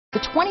The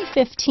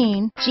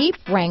 2015 Jeep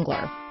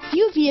Wrangler.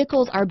 Few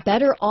vehicles are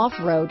better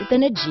off-road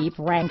than a Jeep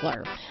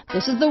Wrangler.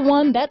 This is the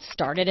one that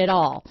started it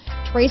all.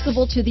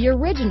 Traceable to the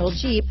original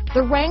Jeep,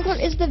 the Wrangler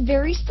is the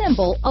very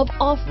symbol of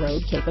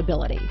off-road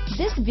capability.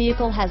 This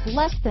vehicle has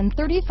less than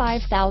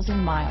 35,000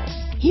 miles.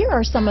 Here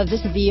are some of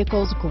this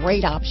vehicle's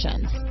great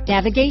options: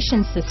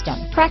 navigation system,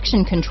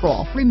 traction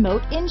control,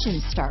 remote engine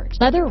start,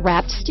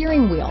 leather-wrapped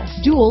steering wheel,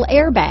 dual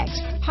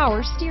airbags,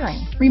 power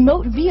steering,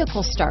 remote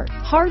vehicle start,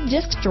 hard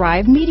disk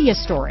drive media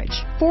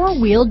storage,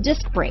 four-wheel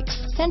disc brakes,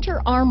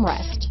 center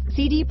armrest,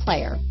 CD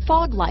player,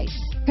 fog lights,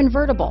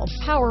 convertible,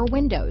 power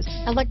windows,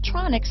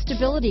 electronic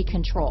stability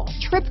control,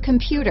 trip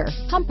computer,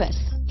 compass,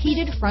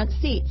 heated front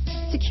seats,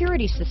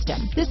 security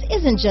system. This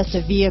isn't just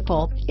a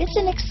vehicle, it's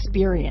an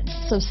experience.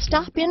 So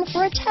stop in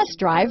for a test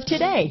drive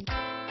today.